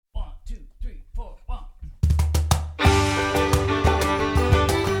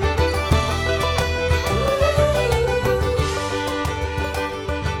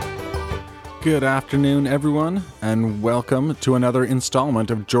Good afternoon, everyone, and welcome to another installment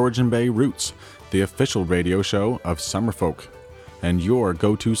of Georgian Bay Roots, the official radio show of Summerfolk, and your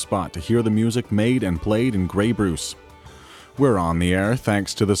go-to spot to hear the music made and played in Grey Bruce. We're on the air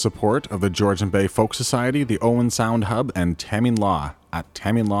thanks to the support of the Georgian Bay Folk Society, the Owen Sound Hub, and Tammin Law at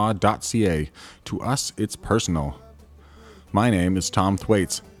tamminlaw.ca. To us, it's personal. My name is Tom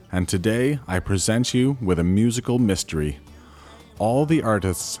Thwaites, and today I present you with a musical mystery. All the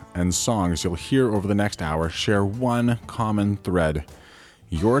artists and songs you'll hear over the next hour share one common thread.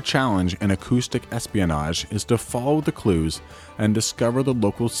 Your challenge in acoustic espionage is to follow the clues and discover the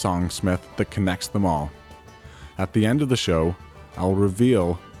local songsmith that connects them all. At the end of the show, I'll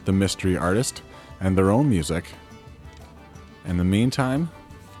reveal the mystery artist and their own music. In the meantime,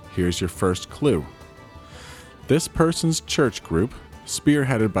 here's your first clue. This person's church group,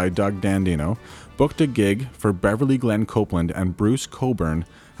 spearheaded by Doug Dandino, booked a gig for Beverly Glenn Copeland and Bruce Coburn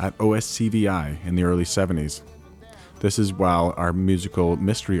at OSCVI in the early 70s. This is while our musical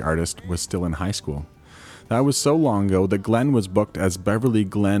mystery artist was still in high school. That was so long ago that Glenn was booked as Beverly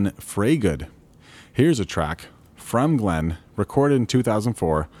Glenn Freygood. Here's a track from Glenn, recorded in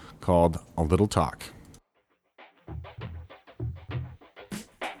 2004, called A Little Talk.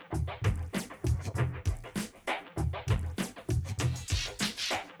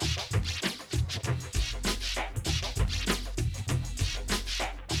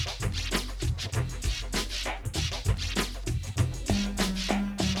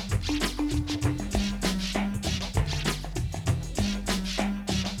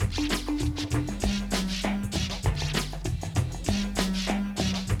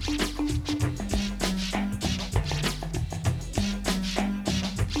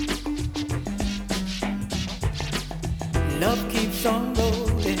 Love keeps on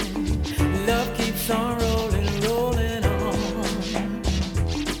rolling, love keeps on rolling, rolling on.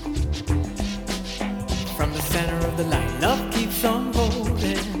 From the center of the light, love keeps on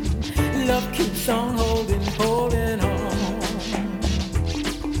holding, love keeps on holding, holding on.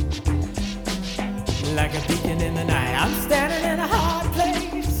 Like a beacon in the night, I'm standing in a hard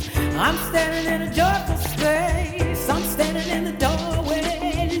place, I'm standing in a joyful space, I'm standing in the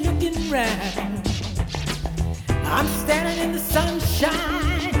doorway looking round. I'm standing in the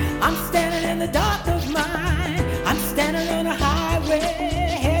sunshine, I'm standing in the dark of mine, I'm standing on a highway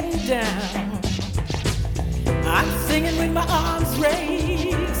heading down. I'm singing with my arms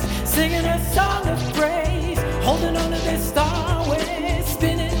raised, singing a song of praise, holding on to this starway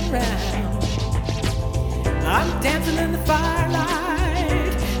spinning round. I'm dancing in the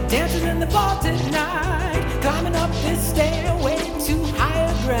firelight, dancing in the vaulted night, climbing up this stairway to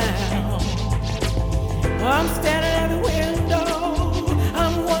higher ground. I'm standing at the window,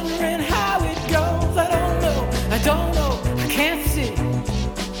 I'm wondering how it goes. I don't know, I can't see.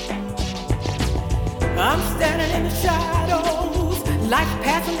 I'm standing in the shadows, life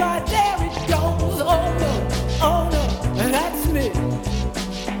passing by, there it goes. Oh no, that's me.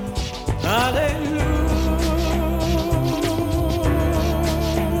 Hallelujah.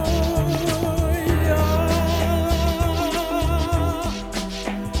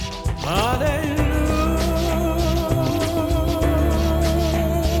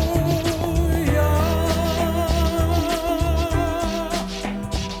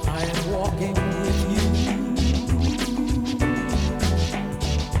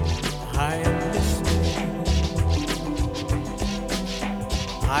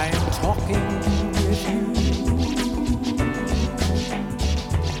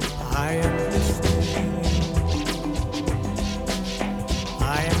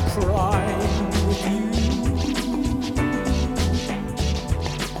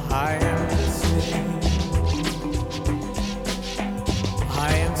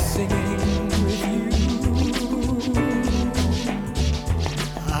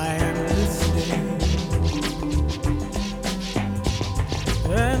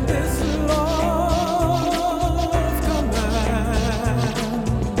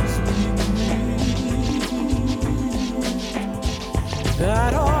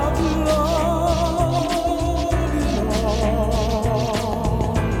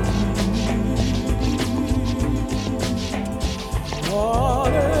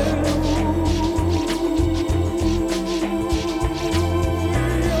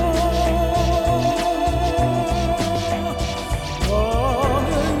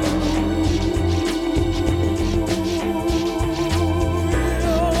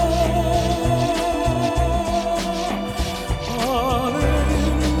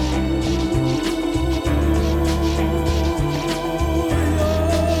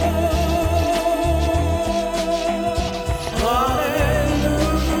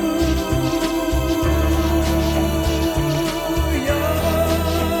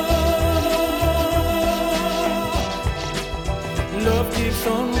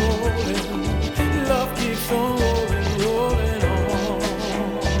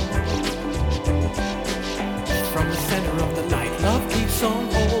 on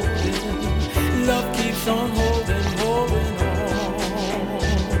holding, love keeps on holding, holding on.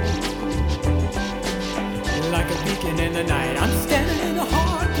 Like a beacon in the night, I'm standing in a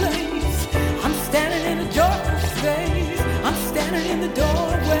hard place. I'm standing in a joyful space. I'm standing in the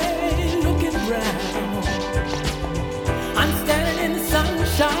doorway, looking around. I'm standing in the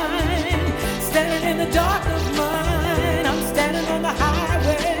sunshine, standing in the dark of mine. I'm standing on the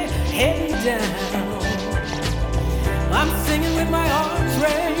highway, heading down. I'm singing with my arms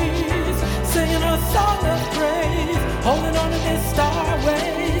raised, singing a song of praise, holding on to this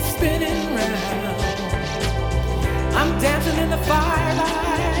starway, spinning round. I'm dancing in the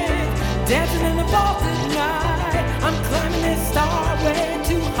firelight, dancing in the vaulted night. I'm climbing this starway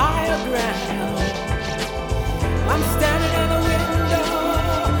to higher ground. I'm standing in the window,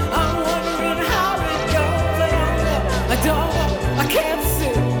 I'm wondering how it goes. I don't know, I can't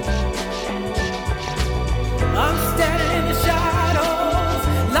see. I'm standing in the shadows,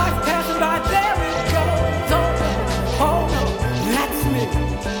 life passing by, there it goes. Oh no, that's me.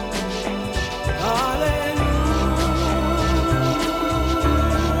 Hallelujah.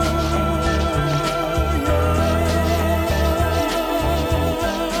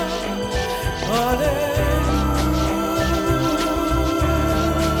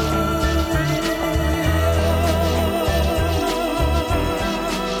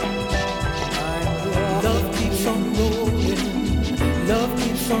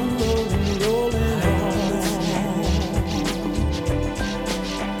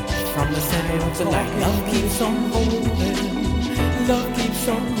 Like love keeps on holding, love keeps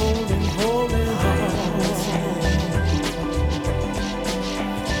on holding, holding on.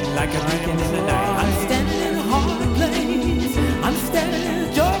 Like a beacon in the night, I'm standing in a hard place. I'm standing in a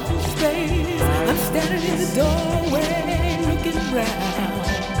joyful space. I'm standing in the doorway, looking around.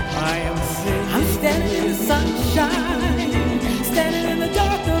 I'm standing in the sunshine, standing in the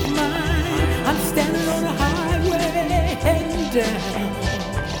dark of mine. I'm standing on a highway, heading down.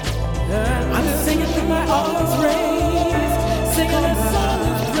 I'm singing with my arms raised, singing a song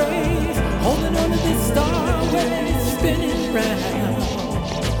of praise, holding on to this starway, spinning round.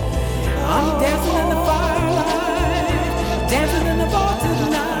 I'm dancing in the firelight, dancing in the vaulted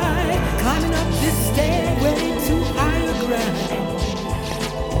night, climbing up this stairway to higher ground.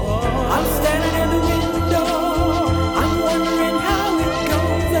 I'm standing in the window, I'm wondering how it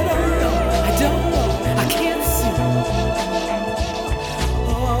goes. I don't know, I can't see.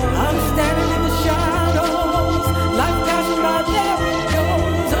 I'm standing in the shadows, life passing by, there it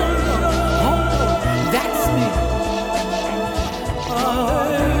goes. Oh no, that's me.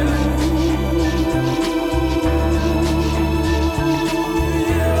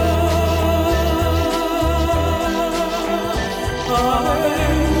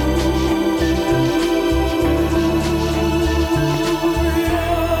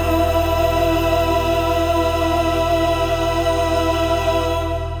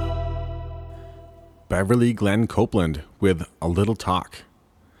 Beverly Glenn Copeland with A Little Talk.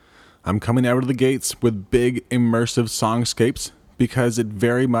 I'm coming out of the gates with big immersive songscapes because it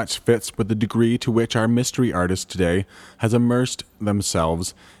very much fits with the degree to which our mystery artist today has immersed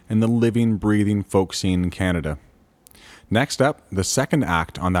themselves in the living, breathing folk scene in Canada. Next up, the second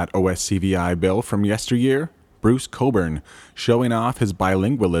act on that OSCVI bill from yesteryear, Bruce Cockburn, showing off his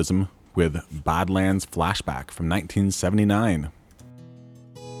bilingualism with Badlands Flashback from 1979.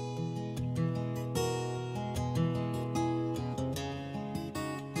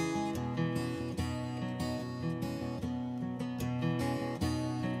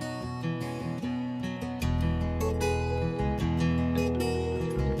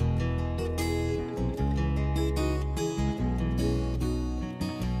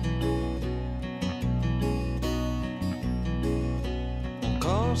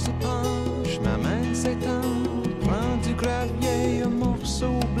 Se penche, ma main s'étend, prend du gravier, un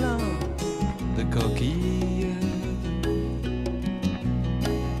morceau blanc de coquille.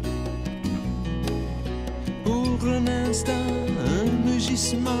 Pour un instant, un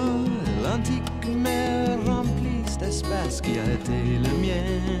mugissement, l'antique mer remplit cet espace qui a été le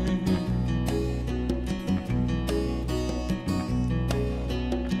mien.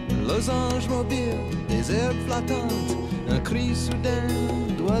 Losange mobile, des herbes flottantes, un cri soudain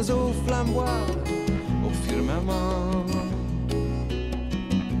d'oiseaux flamboients au firmament.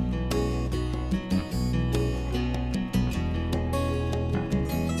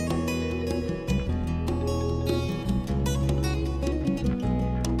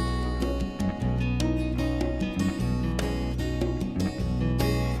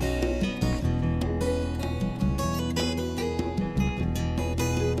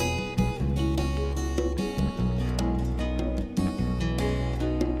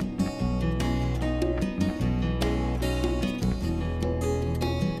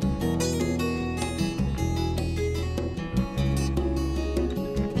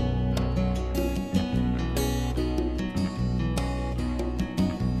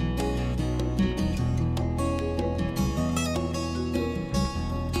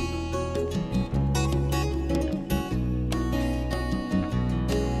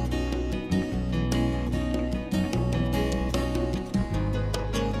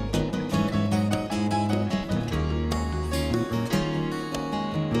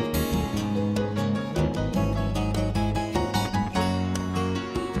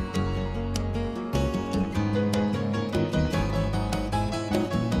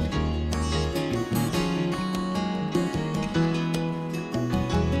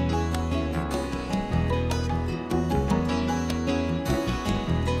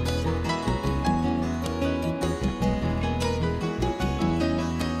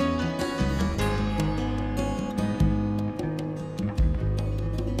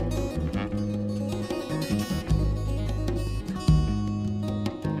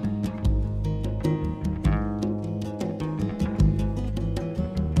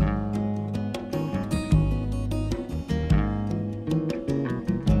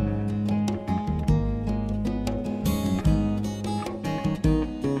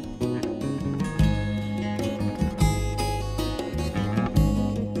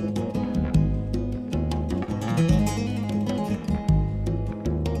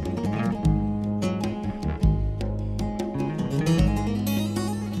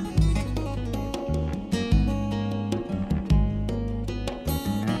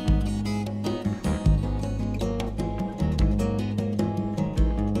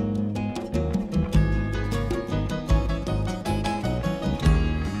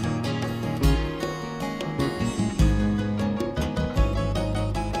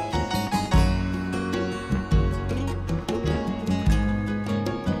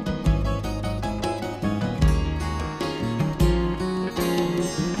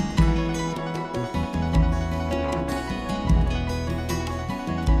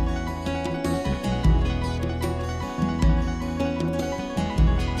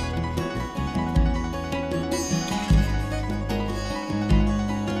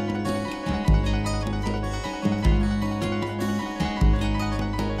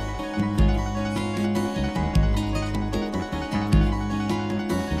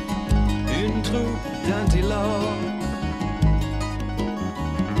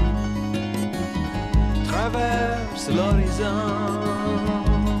 traverse l'horizon.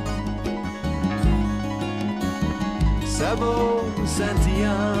 Sabots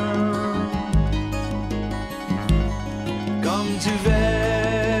scintillants, comme tu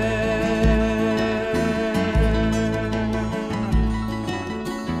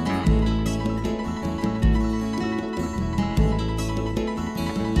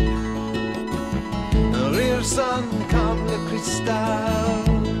Un rire sonne comme le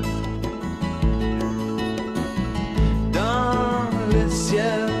cristal dans le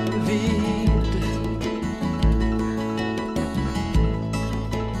ciel vide.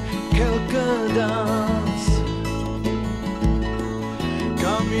 Quelqu'un danse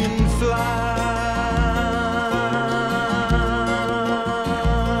comme une flamme.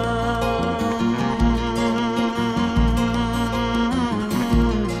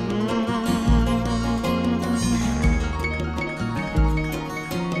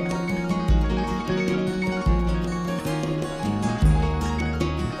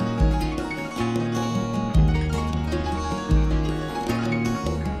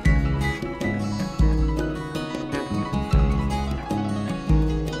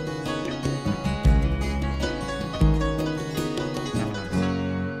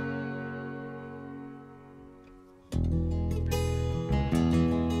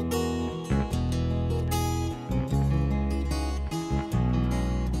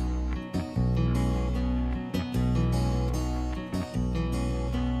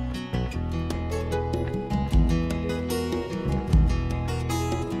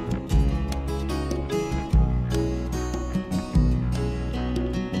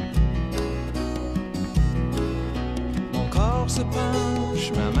 Se penche,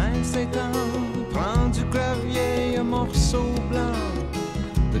 ma main s'étend, prend du gravier, un morceau blanc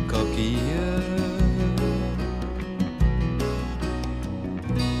de coquille.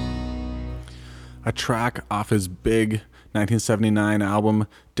 A track off his big 1979 album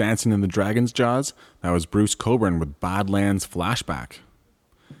Dancing in the Dragon's Jaws, that was Bruce Cockburn with Badlands Flashback.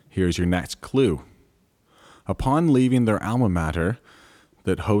 Here's your next clue. Upon leaving their alma mater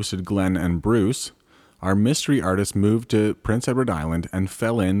that hosted Glenn and Bruce, our mystery artist moved to Prince Edward Island and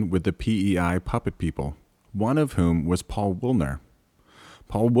fell in with the PEI Puppet People, one of whom was Paul Woolner.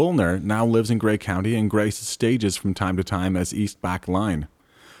 Paul Woolner now lives in Grey County and graces stages from time to time as East Back Line.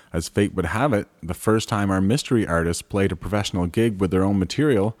 As fate would have it, the first time our mystery artists played a professional gig with their own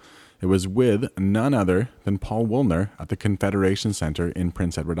material, it was with none other than Paul Woolner at the Confederation Centre in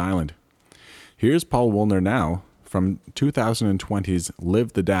Prince Edward Island. Here's Paul Woolner now from 2020's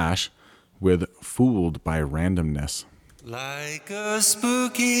Live the Dash, with Fooled by Randomness. Like a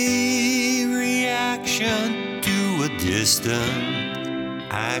spooky reaction to a distant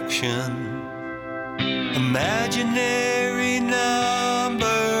action, imaginary number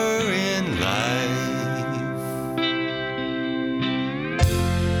in life.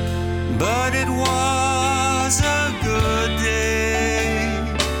 But it was a good day,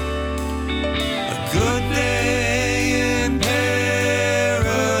 a good day in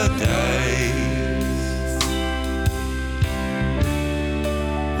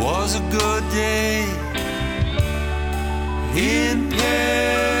was a good day in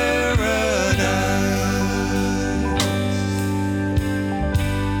paradise.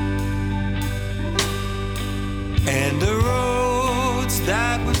 And the roads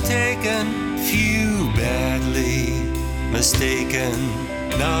that were taken, few badly mistaken,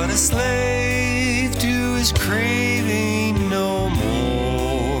 not a slave to his craving no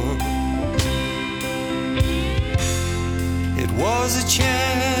more. It was a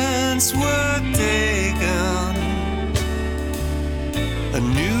chance worth taking, a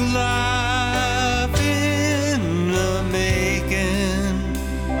new life in the making.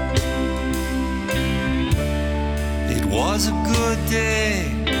 It was a good day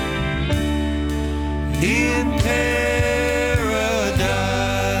in paradise.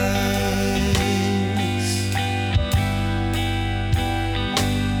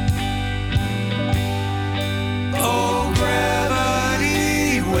 Oh,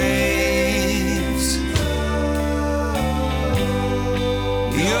 gravity waves,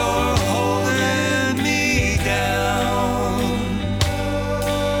 you're holding me down.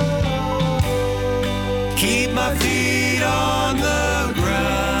 Keep my feet on the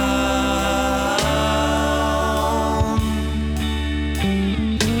ground.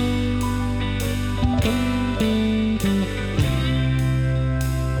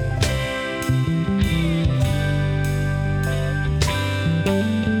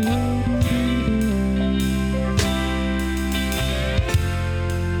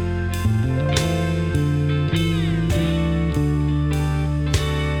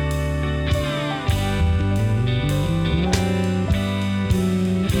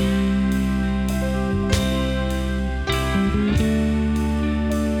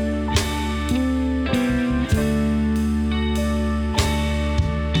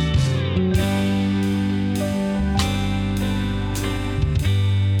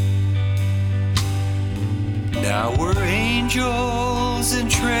 our angels in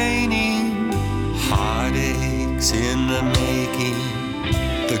training, heartaches in the making,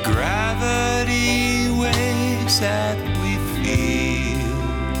 the gravity waves that we feel.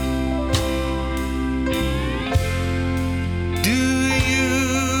 Do you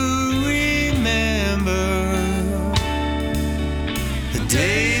remember the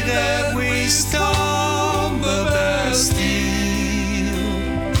day that we stormed the Bastille?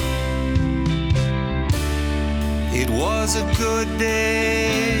 It was a good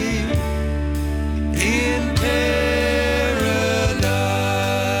day in paradise.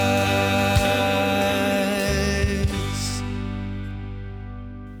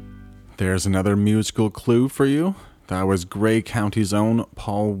 There's another musical clue for you. That was Grey County's own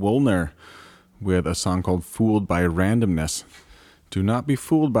Paul Woolner with a song called Fooled by Randomness. Do not be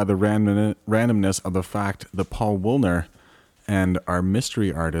fooled by the randomness of the fact that Paul Woolner and our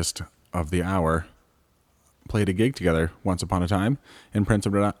mystery artist of the hour played a gig together once upon a time in Prince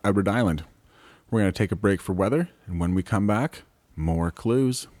Edward Island. We're going to take a break for weather, and when we come back, more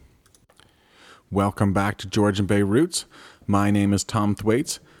clues. Welcome back to Georgian Bay Roots. My name is Tom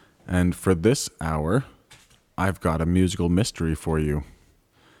Thwaites, and for this hour, I've got a musical mystery for you.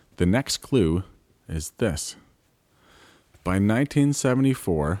 The next clue is this. By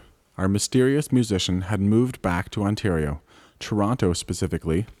 1974, our mysterious musician had moved back to Ontario, Toronto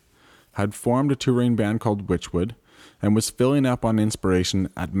specifically, had formed a touring band called Witchwood, and was filling up on inspiration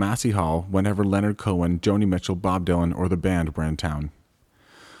at Massey Hall whenever Leonard Cohen, Joni Mitchell, Bob Dylan, or the band were in town.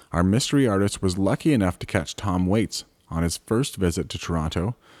 Our mystery artist was lucky enough to catch Tom Waits on his first visit to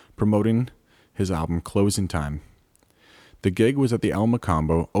Toronto, promoting his album Closing Time. The gig was at the El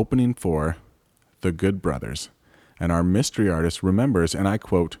Macombo, opening for The Good Brothers, and our mystery artist remembers, and I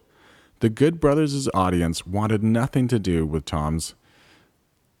quote, "The Good Brothers' audience wanted nothing to do with Tom's,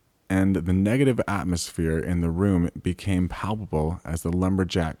 and the negative atmosphere in the room became palpable as the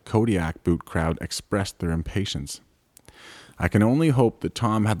lumberjack Kodiak boot crowd expressed their impatience. I can only hope that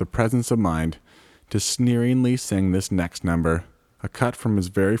Tom had the presence of mind to sneeringly sing this next number, a cut from his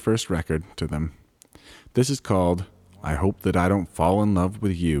very first record, to them. This is called I Hope That I Don't Fall in Love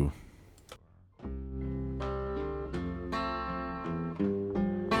With You."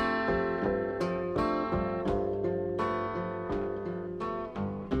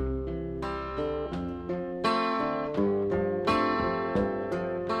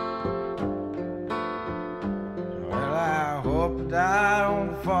 I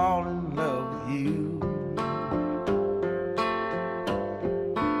don't fall in love with you.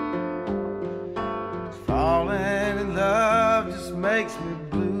 Falling in love just makes me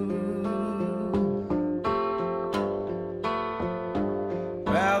blue.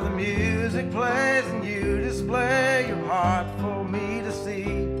 Well, the music plays and you display your heart for me to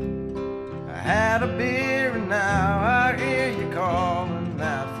see. I had a beer and now I hear you calling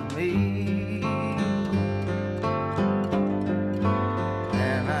out for me.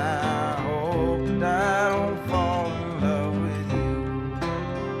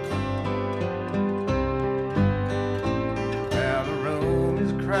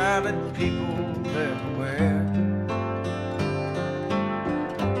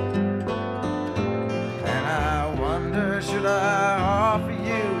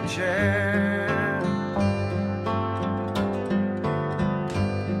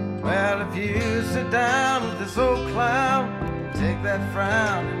 Well, if you sit down with this old clown, take that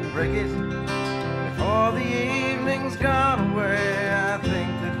frown and break it before the evening's gone away, I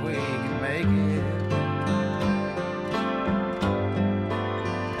think that we can make it.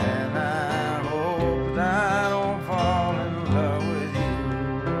 And I hope that I don't fall in love with you.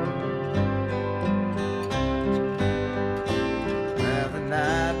 Well, the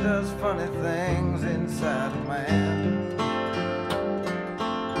night does funny things inside a man.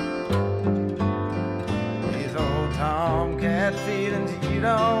 These old tomcat feelings you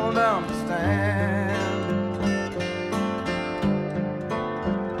don't understand.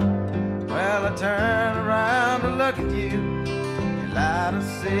 Well, I turn around to look at you, you light a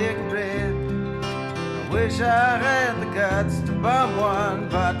cigarette. I wish I had the guts to bum one,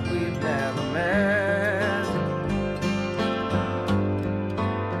 but we've never met.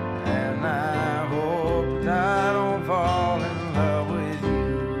 And I hope that I don't fall in love with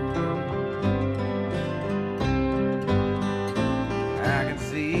you. I can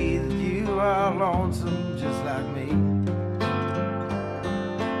see that you are lonesome just like me.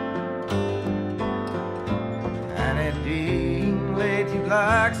 And it being late, you'd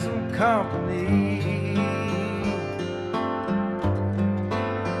like some company.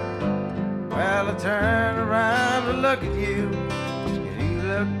 Well, I turn around to look at you, and you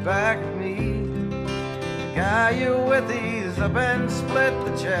look back at me. coyotes up and split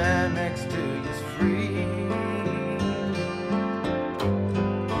the chair next to you's free.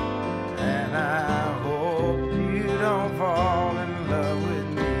 And I hope you don't fall in love with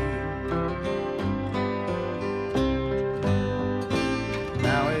me.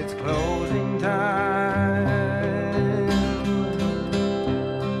 Now it's closing time.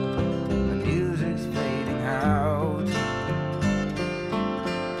 The music's fading out.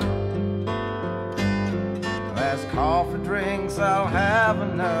 Last coffee drinks, I'll have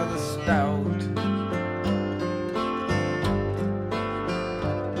another stout.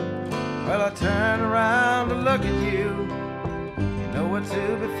 Well, I turn around to look at you. You know where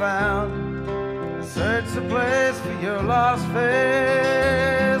to be found. Search the place for your lost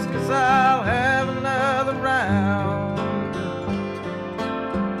face, 'cause I'll have another round.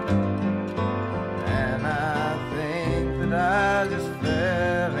 And I think that I just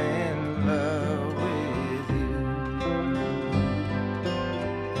fell in love with you.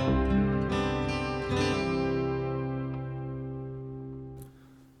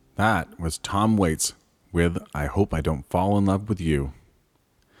 That was Tom Waits with I Hope I Don't Fall in Love with You.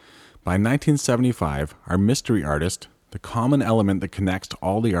 By 1975, our mystery artist, the common element that connects to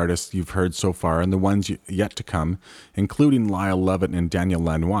all the artists you've heard so far and the ones yet to come, including Lyle Lovett and Daniel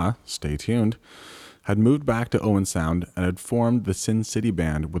Lanois, stay tuned, had moved back to Owen Sound and had formed the Sin City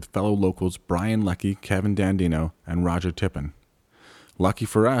Band with fellow locals Brian Leckie, Kevin Dandino, and Roger Tippin. Lucky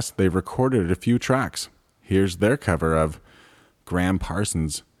for us, they've recorded a few tracks. Here's their cover of Graham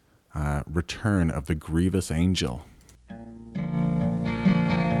Parsons' Return of the Grievous Angel.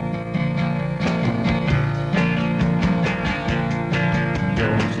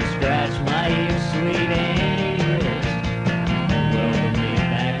 Don't you scratch my ear, sweet Annie Wrist. Welcome me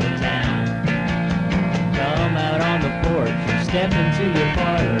back to town. Come out on the porch and step into your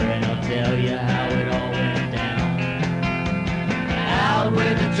parlor, and I'll tell you how it all went down. Out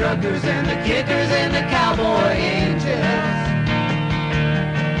with the truckers and the kickers and the cowboy angels,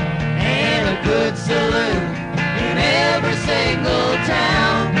 and a good saloon in every single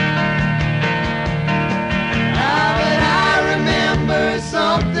town. Ah, but I remember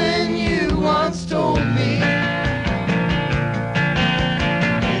something you once told me,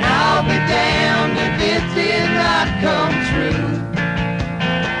 and I'll be damned if it did not come true.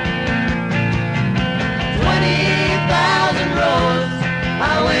 20,000 roads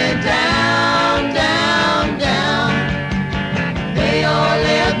I went down, down, down. They all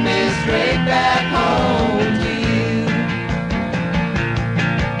led me straight back home to you.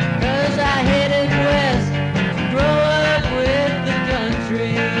 'Cause I headed west to grow up with the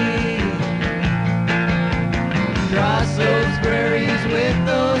country, cross those prairies with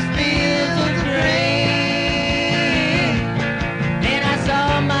those fields of grain. And I saw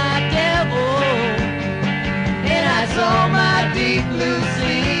my devil, and I saw my deep blue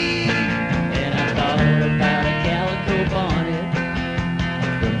sea, and I thought about a calico bonnet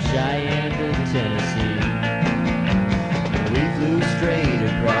from Cheyenne to Tennessee. We flew straight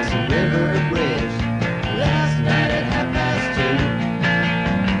across the river bridge last night at 2:30.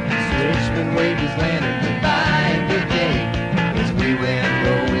 Switchman waved his lantern goodbye and good day as we went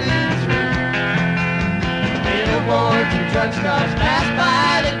rolling through. Billboards and truck stops passed by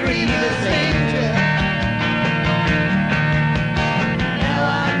the grievous angel. Now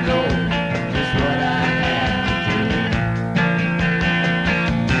I know just what I have to do.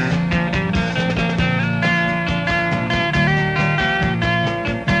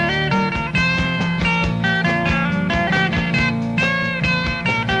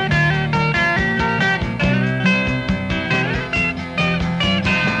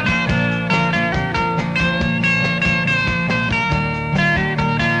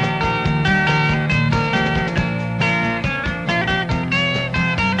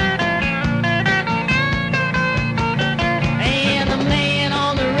 And the man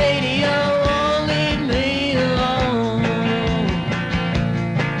on the radio won't leave me alone.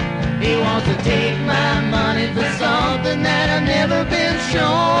 He wants to take my money for something that I've never been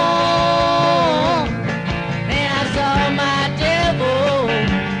shown. And I saw my devil,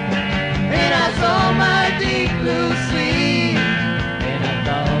 and I saw my deep blue sea, and I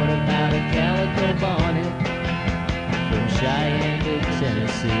thought about a calico bonnet from Cheyenne to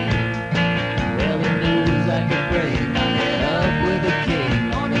Tennessee. Well, the news I could break, I met up with a king.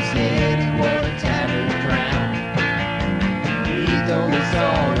 On his head he wore a tattered crown. He told us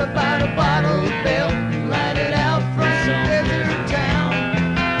all about a bottle belt lighted out from some desert town.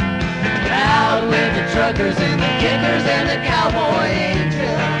 Out with the truckers and the kickers and the cowboy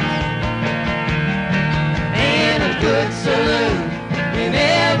angels, and a good saloon in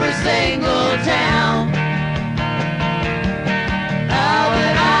every single town.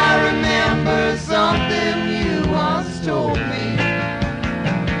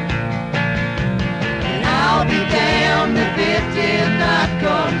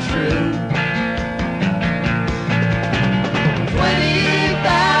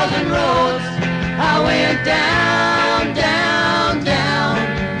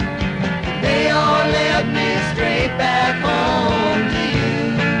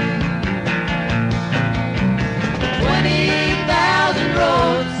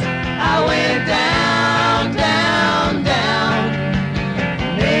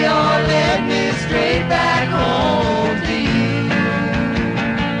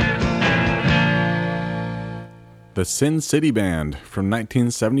 the Sin City Band from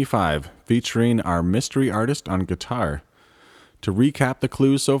 1975, featuring our mystery artist on guitar. To recap the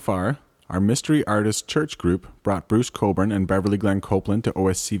clues so far, our mystery artist church group brought Bruce Coburn and Beverly Glenn Copeland to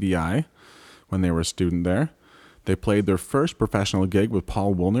OSCVI when they were a student there. They played their first professional gig with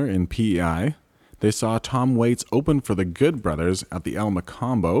Paul Woolner in PEI. They saw Tom Waits open for the Good Brothers at the El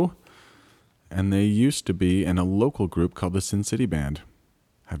Macombo, and they used to be in a local group called the Sin City Band.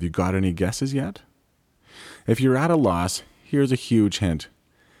 Have you got any guesses yet? If you're at a loss, here's a huge hint.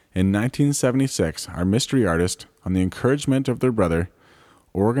 In 1976, our mystery artist, on the encouragement of their brother,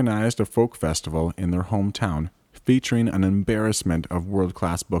 organized a folk festival in their hometown, featuring an embarrassment of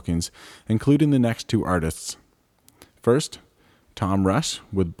world-class bookings, including the next two artists. First, Tom Rush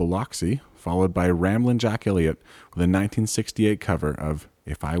with Biloxi, followed by Ramblin' Jack Elliott with a 1968 cover of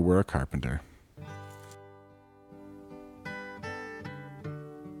If I Were a Carpenter.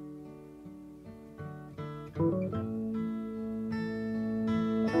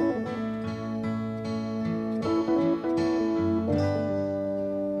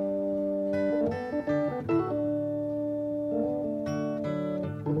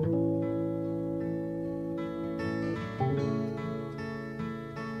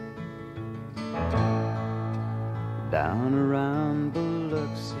 Down around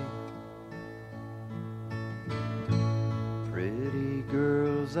Biloxi, pretty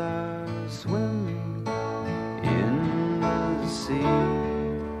girls are swimming in the sea.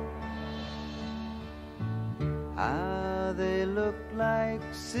 Ah, they look like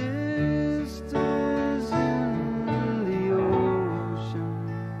sisters in the ocean.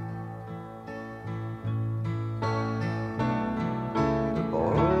 The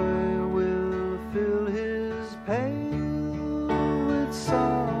boy will fill his pail with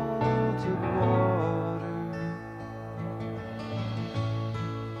salted water,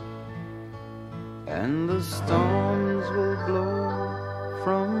 and the storms will blow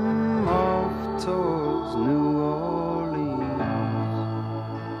from off towards New Orleans.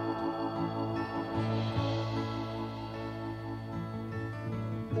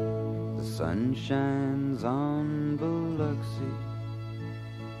 The sun shines on Biloxi,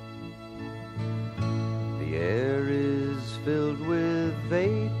 the air is filled with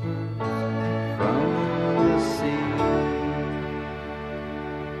vapors from the sea.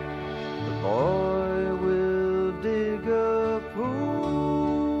 The boy will dig a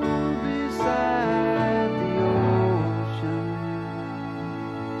pool beside the ocean.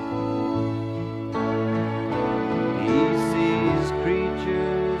 He sees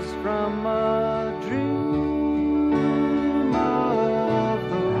creatures from a dream of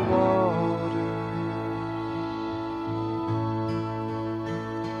the water,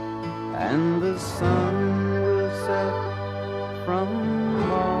 and the sun will set from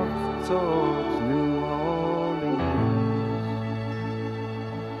off towards New Orleans.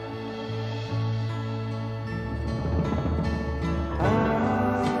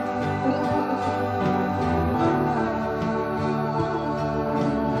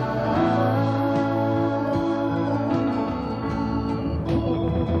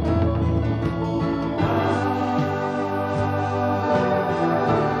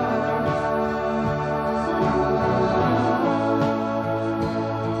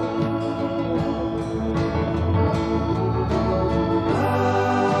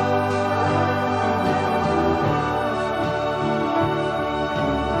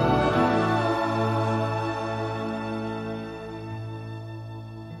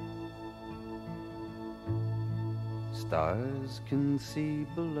 Stars can see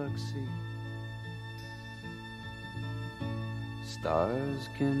Biloxi, stars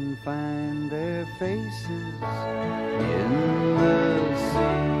can find their faces in the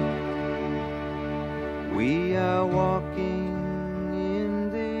sea. We are walking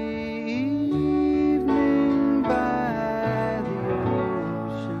in the evening by the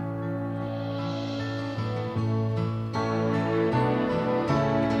ocean.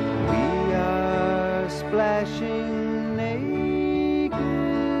 We are splashing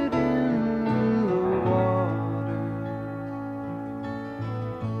naked in the water,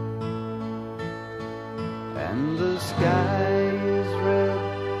 and the sky is red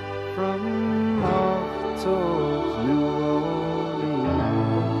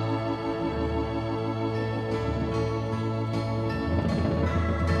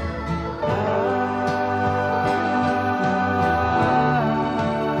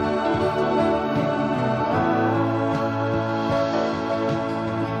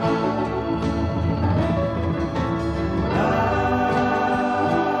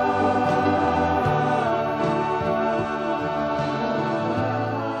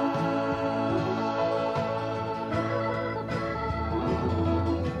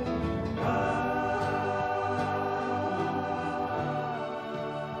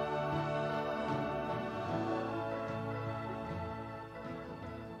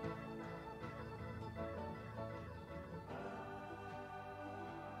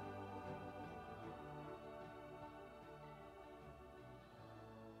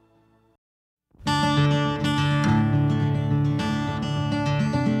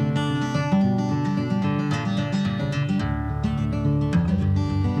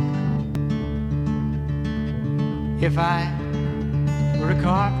If I were a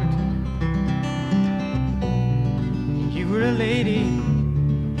carpenter and you were a lady,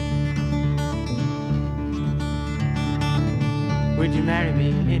 would you marry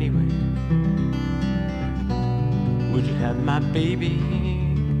me anyway? Would you have my baby?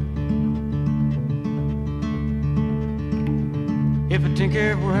 If a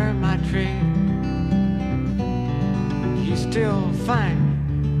tinker were my trade, you still find me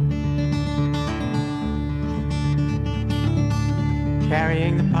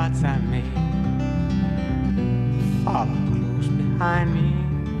carrying the pots I made, follow close behind me.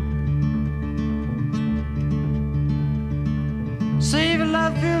 Save your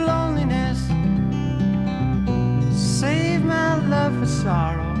love for your loneliness, save my love for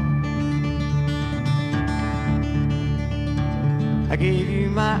sorrow. I gave you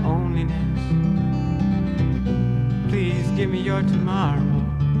my onlyness, please give me your tomorrow.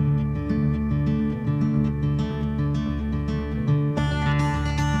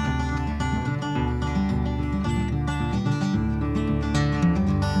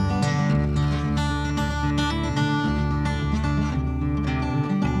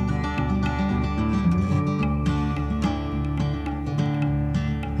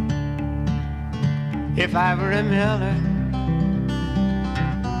 If I were a miller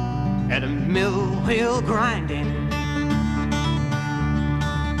at a mill wheel grinding,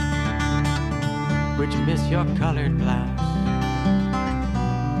 would you miss your colored blouse,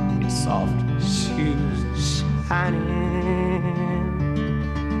 your soft shoes shining?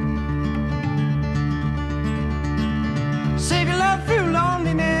 Save your love through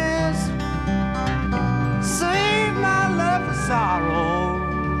loneliness, save my love for sorrow.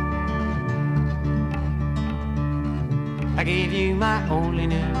 I gave you my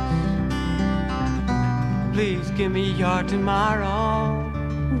onlyness, please give me your tomorrow.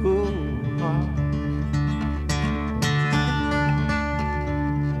 Ooh.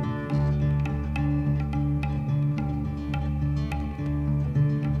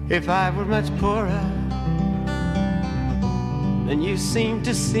 If I were much poorer than you seem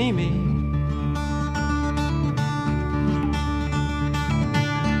to see me,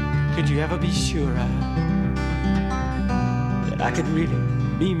 could you ever be sure I could really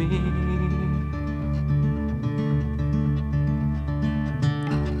be me?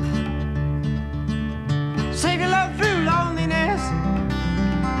 Save your love through loneliness,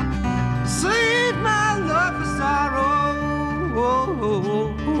 save my love for sorrow.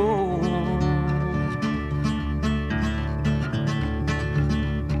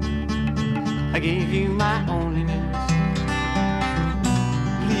 I gave you my onlyness,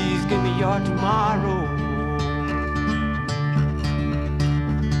 please give me your tomorrow.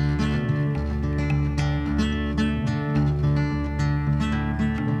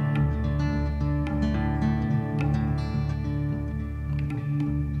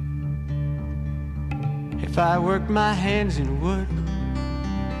 If I worked my hands in wood,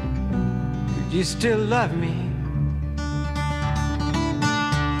 could you still love me?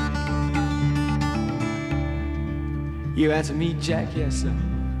 You answer me, Jack, yes sir,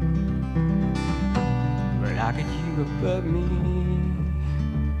 but how could you above me?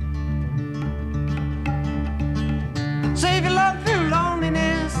 Save your love through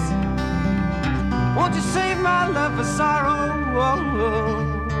loneliness, won't you save my love for sorrow?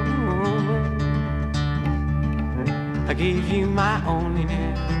 I gave you my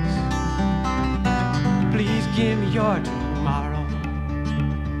onlyness, please give me your tomorrow.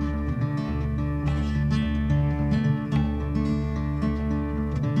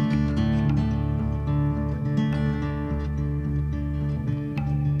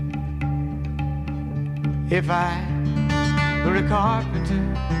 If I were a carpenter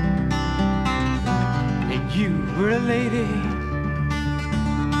and you were a lady,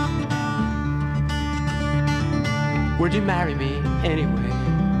 would you marry me anyway?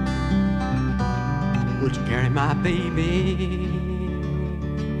 Would you carry my baby?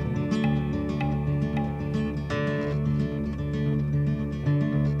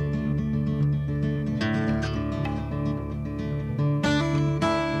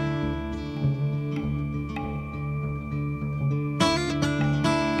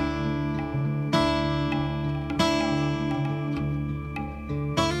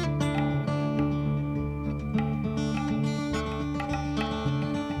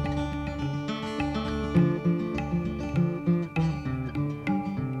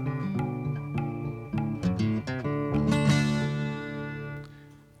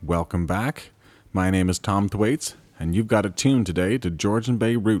 Welcome back. My name is Tom Thwaites, and you've got it tuned today to Georgian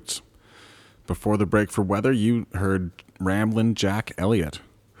Bay Roots. Before the break for weather, you heard Ramblin' Jack Elliott,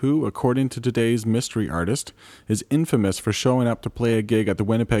 who, according to today's mystery artist, is infamous for showing up to play a gig at the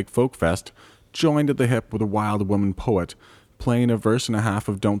Winnipeg Folk Fest, joined at the hip with a wild woman poet, playing a verse and a half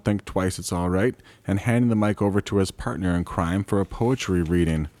of Don't Think Twice It's Alright, and handing the mic over to his partner in crime for a poetry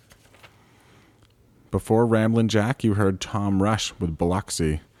reading. Before Ramblin' Jack, you heard Tom Rush with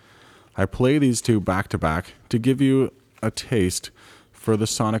Biloxi. I play these two back-to-back to give you a taste for the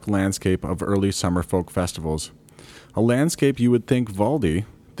sonic landscape of early summer folk festivals. A landscape you would think Valdi,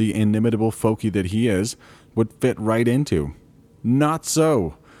 the inimitable folkie that he is, would fit right into. Not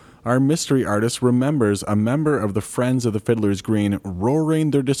so. Our mystery artist remembers a member of the Friends of the Fiddler's Green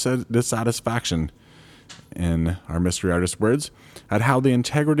roaring their dissatisfaction, in our mystery artist's words, at how the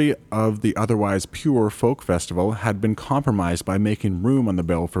integrity of the otherwise pure folk festival had been compromised by making room on the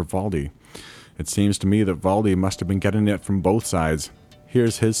bill for Valdi. It seems to me that Valdi must have been getting it from both sides.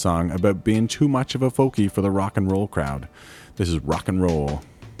 Here's his song about being too much of a folkie for the rock and roll crowd. This is Rock and Roll.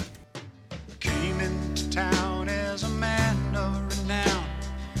 Came into town as a man of renown,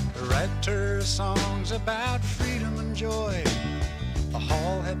 a writer of songs about freedom and joy. The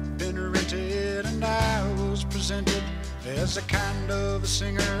hall had been rented and I was presented as a kind of a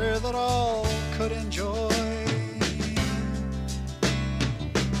singer that all could enjoy.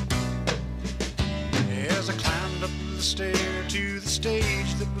 As I climbed up the stair to the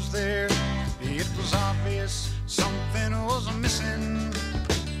stage that was there, it was obvious something was missing.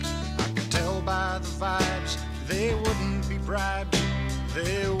 I could tell by the vibes they wouldn't be bribed,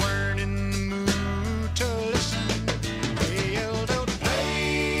 they weren't in the mood to listen. They yelled out,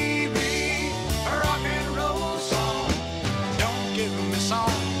 play me a rock and roll song, don't give me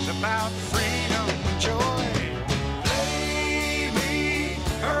songs about freedom and joy. Play me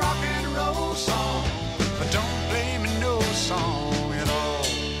a rock and roll song, but don't play me no song at all.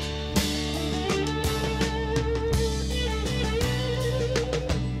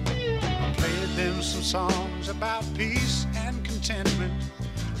 I played them some songs about peace and contentment,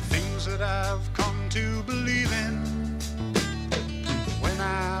 things that I've come to believe in. When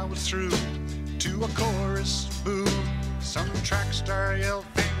I was through to a chorus boo, some track star yelled,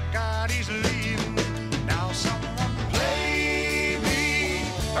 thank God he's leaving. Now someone play me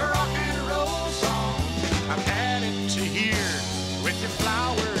a rock and roll song, I've had it to hear with your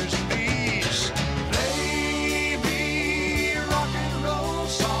flowers and bees. Play me a rock and roll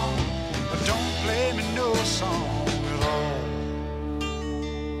song, but don't play me no song at all.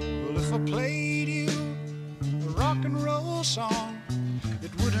 Well, if I played you a rock and roll song,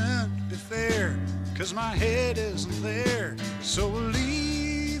 it wouldn't be fair, 'cause my head isn't there. So we'll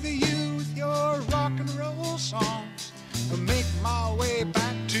leave you with your rock and roll songs and make my way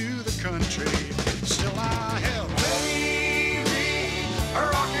back to the country. Still I have play me a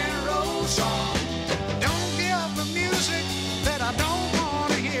rock and roll song, don't give the music that I don't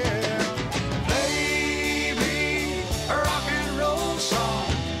want to hear. Play me a rock and roll song,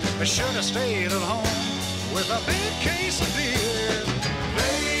 I should have stayed at home with a big case of beer.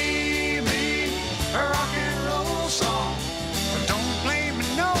 Play me a rock and roll song, but don't play me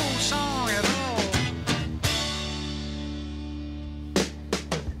no song at all.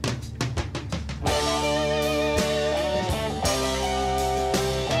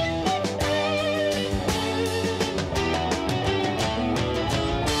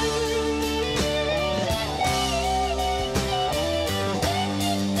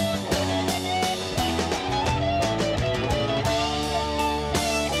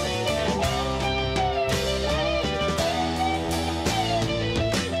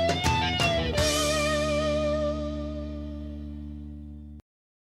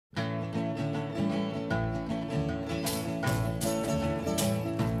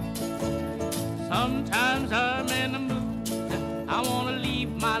 Sometimes I'm in the mood, I wanna leave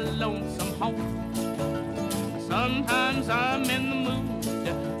my lonesome home. Sometimes I'm in the mood,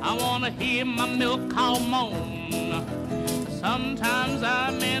 I wanna hear my milk cow moan. Sometimes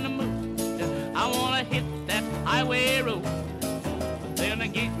I'm in the mood, I wanna hit that highway road. Then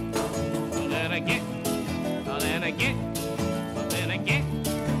again, then again, then again, then again.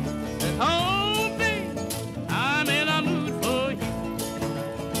 Oh, babe, I'm in a mood for you.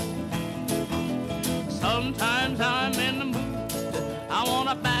 Sometimes I'm in the mood, I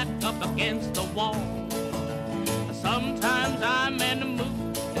wanna back up against the wall. Sometimes I'm in the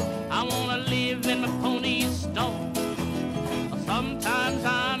mood, I wanna live in my pony's stall. Sometimes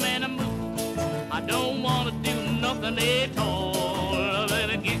I'm in a mood, I don't wanna do nothing at all. Then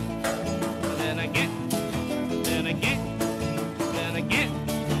again, then again, then again, then again.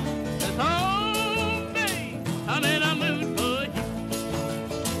 Oh, babe, I'm in a mood for you.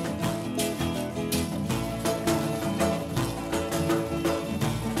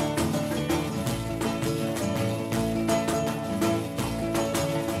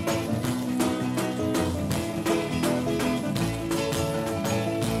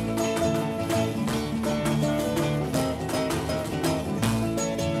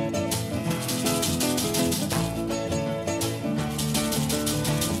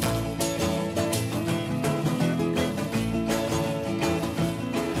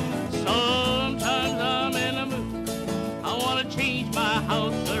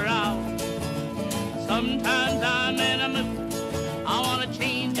 Sometimes I'm in a mood, I wanna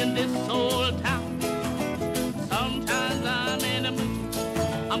change in this old town. Sometimes I'm in a mood,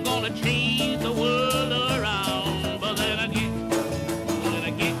 I'm gonna change the world around. But then again, then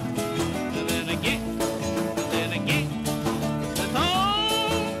again, then again, then again, this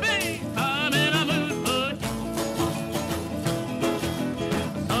old babe, I'm in a mood for you.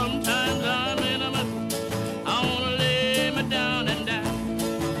 Sometimes I'm in a mood, I wanna lay me down and die.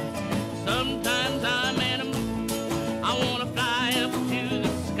 Sometimes I'm in a mood, I wanna fly up to the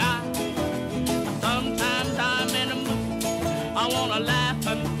sky. Sometimes I'm in a mood, I wanna laugh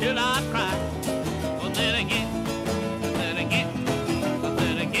until I cry. But then again, then again,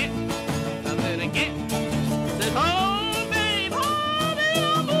 then again, then again, says, oh babe, I'm in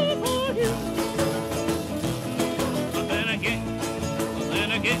a mood for you. But then again,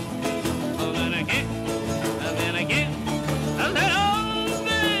 then again, then again, and then again, and then oh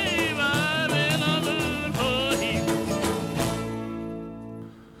babe, I'm in a mood for you.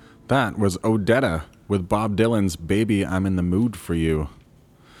 That was Odetta with Bob Dylan's Baby, I'm in the Mood for You.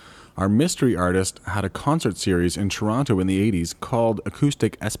 Our mystery artist had a concert series in Toronto in the 80s called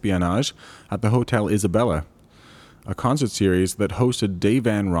Acoustic Espionage at the Hotel Isabella. A concert series that hosted Dave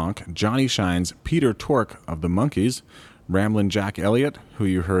Van Ronk, Johnny Shines, Peter Tork of the Monkees, Ramblin' Jack Elliott, who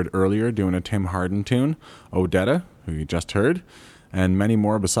you heard earlier doing a Tim Hardin tune, Odetta, who you just heard, and many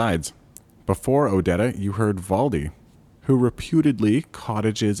more besides. Before Odetta, you heard Valdy, who reputedly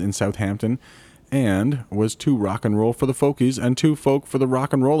cottages in Southampton and was too rock and roll for the folkies and too folk for the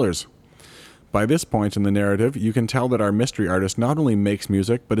rock and rollers. By this point in the narrative, you can tell that our mystery artist not only makes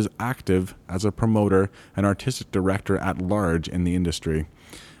music, but is active as a promoter and artistic director at large in the industry.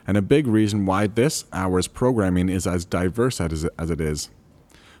 And a big reason why this hour's programming is as diverse as it is.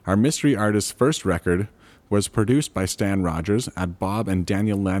 Our mystery artist's first record was produced by Stan Rogers at Bob and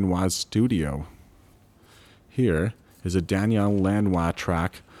Daniel Lanois' studio. Here is a Daniel Lanois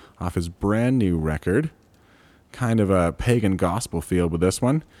track off his brand new record. Kind of a pagan gospel feel with this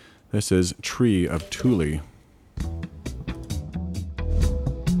one. This is Tree of Thule.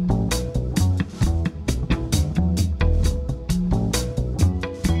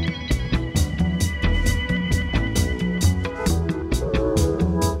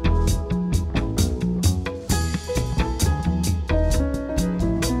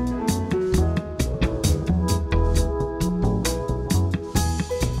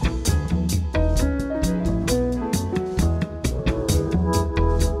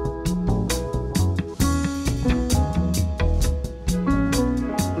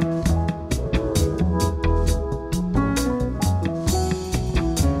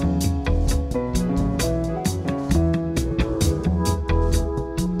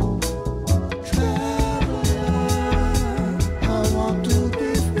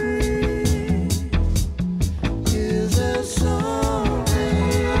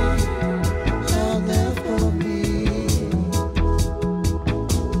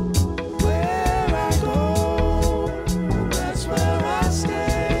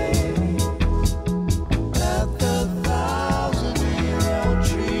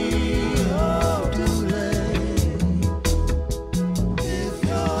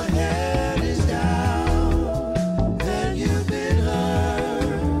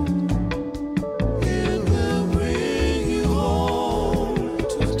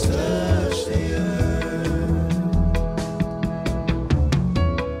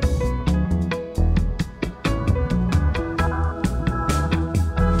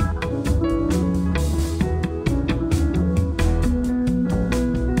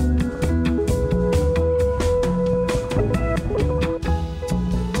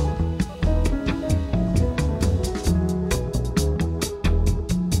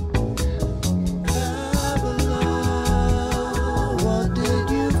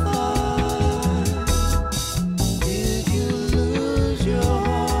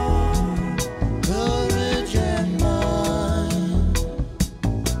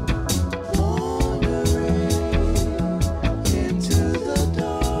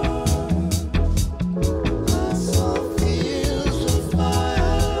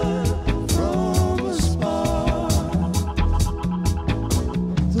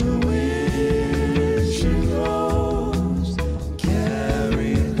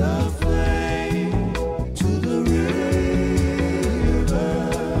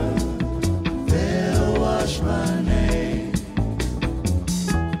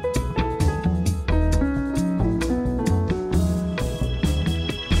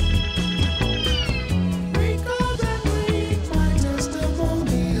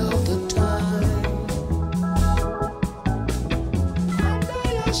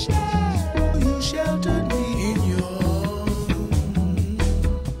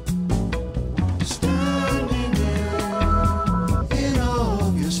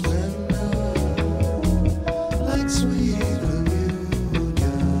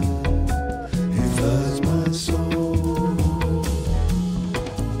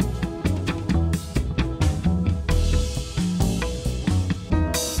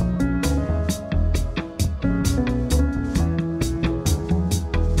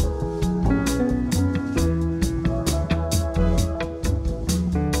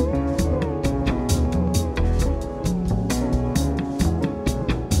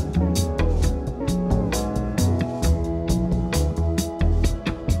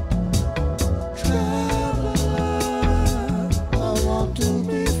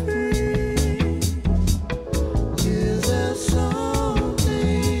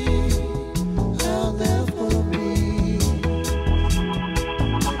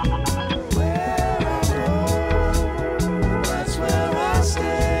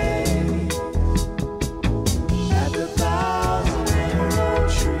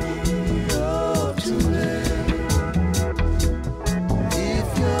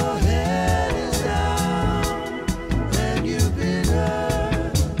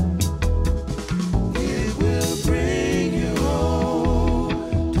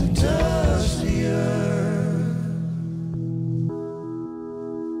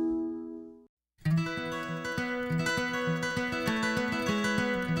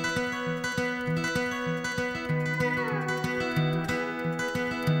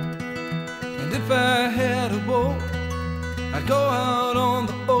 And if I had a boat, I'd go out on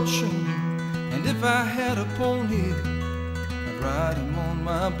the ocean. And if I had a pony, I'd ride him on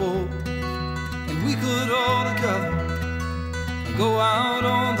my boat. And we could all together go out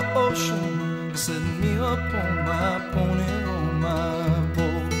on the ocean, set me up on my pony, on my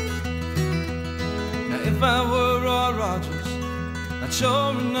boat. Now if I were Roy Rogers, I'd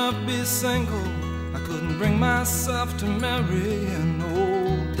sure enough be single. I couldn't bring myself to marry an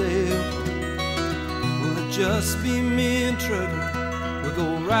old Dale. Will it just be me and Trevor? We'll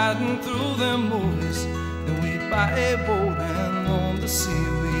go riding through them movies, then we'd buy a boat and on the sea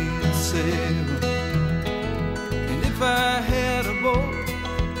we'd sail. And if I had a boat,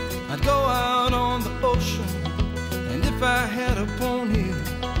 I'd go out on the ocean. And if I had a pony,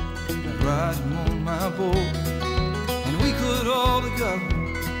 I'd ride him on my boat. And we could all together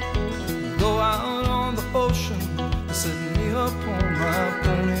go out on the ocean, set me up on my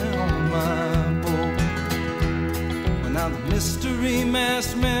pony, on my boat. Well, now the mystery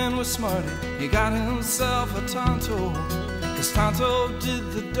masked man was smarty. He got himself a Tonto, 'cause Tonto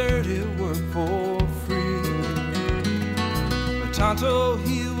did the dirty work for free. But Tonto,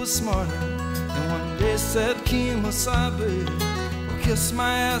 he was smarter, and one day said, Keen Wasabi, well, kiss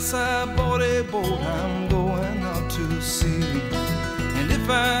my ass, I bought a boat, I'm going out to sea. And if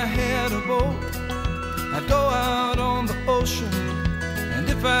I had a boat, I'd go out on the ocean. And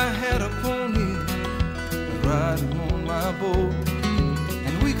if I had a pony, I'd ride him on my boat.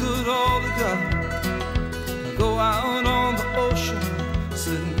 And we could all together go out on the ocean,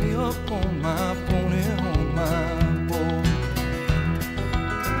 set me up on my pony, on my boat.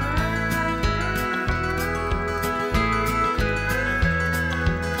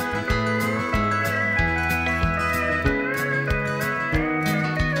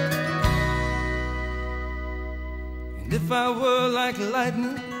 If I were like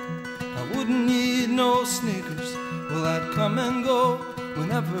lightning, I wouldn't need no sneakers. Well, I'd come and go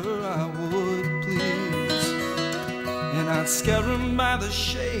whenever I would please. And I'd scare 'em by the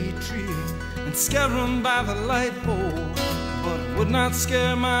shade tree and scare 'em by the light pole, but would not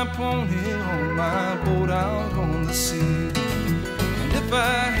scare my pony on my boat out on the sea. And if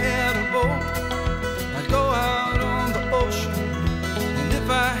I had a boat, I'd go out on the ocean. And if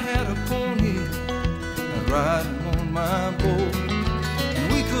I had a pony, I'd ride him on my boat. And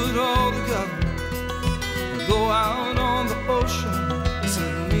we could all together go out on the ocean,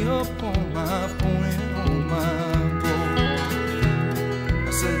 set me up on my pony, on my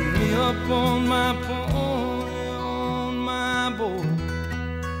boat. Set me up on my pony, on my boat.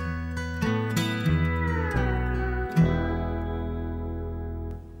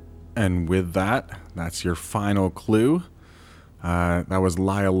 And with that, that's your final clue. That was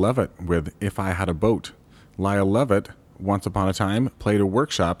Lyle Lovett with If I Had a Boat. Lyle Lovett, once upon a time, played a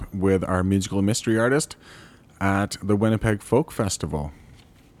workshop with our musical mystery artist at the Winnipeg Folk Festival.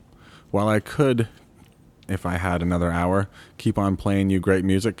 While I could, if I had another hour, keep on playing you great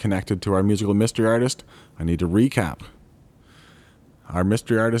music connected to our musical mystery artist, I need to recap. Our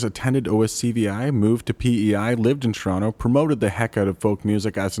mystery artist attended OSCVI, moved to PEI, lived in Toronto, promoted the heck out of folk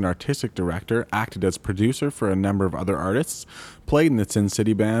music as an artistic director, acted as producer for a number of other artists, played in the Sin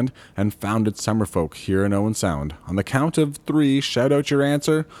City Band, and founded Summerfolk here in Owen Sound. On the count of 3, shout out your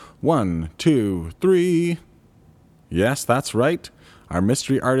answer. 1, 2, 3. Yes, that's right. Our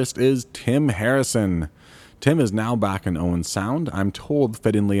mystery artist is Tim Harrison. Tim is now back in Owen Sound. I'm told,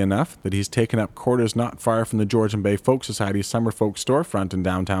 fittingly enough, that he's taken up quarters not far from the Georgian Bay Folk Society Summerfolk storefront in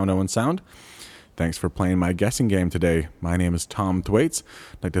downtown Owen Sound. Thanks for playing my guessing game today. My name is Tom Thwaites.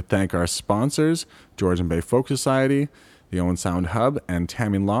 I'd like to thank our sponsors, Georgian Bay Folk Society, the Owen Sound Hub, and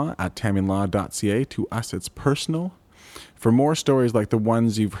Tammin Law at tamminlaw.ca. To us, it's personal. For more stories like the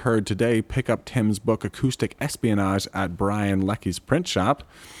ones you've heard today, pick up Tim's book, Acoustic Espionage, at Brian Lecky's print shop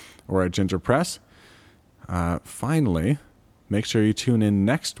or at Ginger Press. Finally, make sure you tune in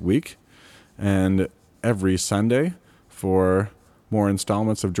next week and every Sunday for more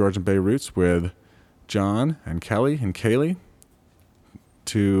installments of Georgian Bay Roots with John and Kelly and Kaylee.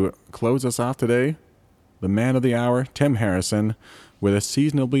 To close us off today, the man of the hour, Tim Harrison, with a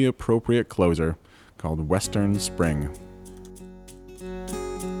seasonably appropriate closer called Western Spring.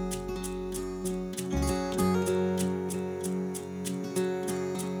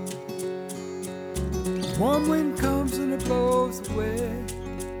 Warm wind comes and it blows away.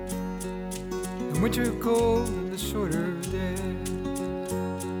 The winter cold and the shorter day.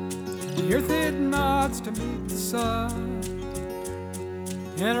 The earth it nods to meet the sun,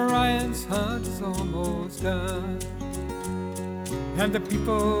 and Orion's hunt is almost done. And the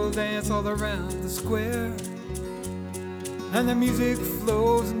people dance all around the square, and the music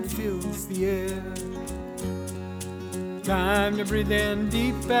flows and fills the air. Time to breathe in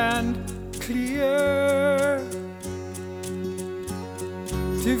deep and clear.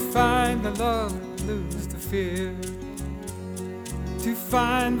 To find the love and lose the fear. To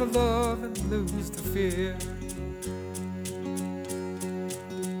find the love and lose the fear.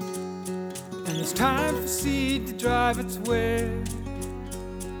 And it's time for seed to drive its way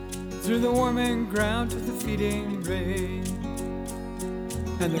through the warming ground to the feeding rain.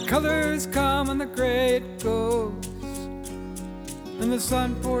 And the colors come and the gray it goes, and the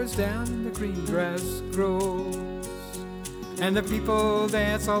sun pours down and the green grass grows, and the people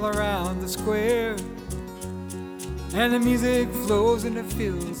dance all around the square, and the music flows and it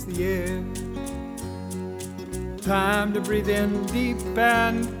fills the air. Time to breathe in deep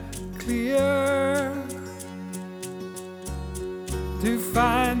and clear. To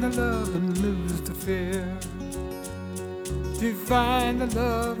find the love and lose the fear. To find the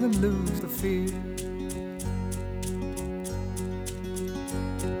love and lose the fear.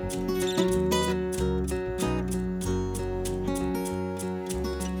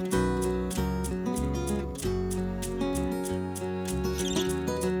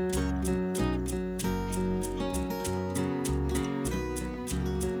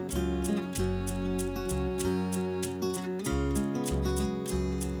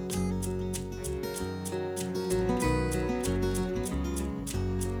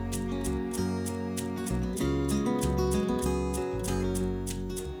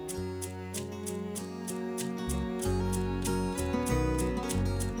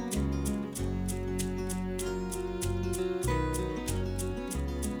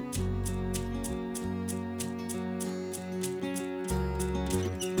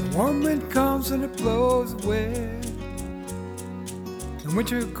 Warm wind comes and it blows away, and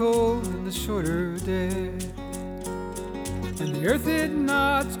winter cold and the shorter day, and the earth it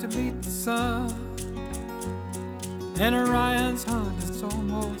nods to meet the sun, and Orion's hunt is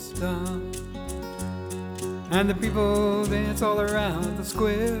almost done, and the people dance all around the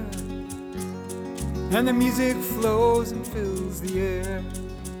square, and the music flows and fills the air.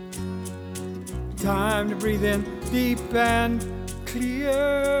 Time to breathe in deep and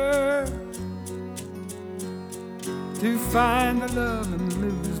clear. To find the love and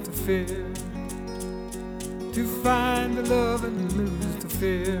lose the fear. To find the love and lose the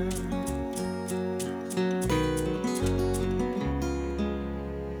fear.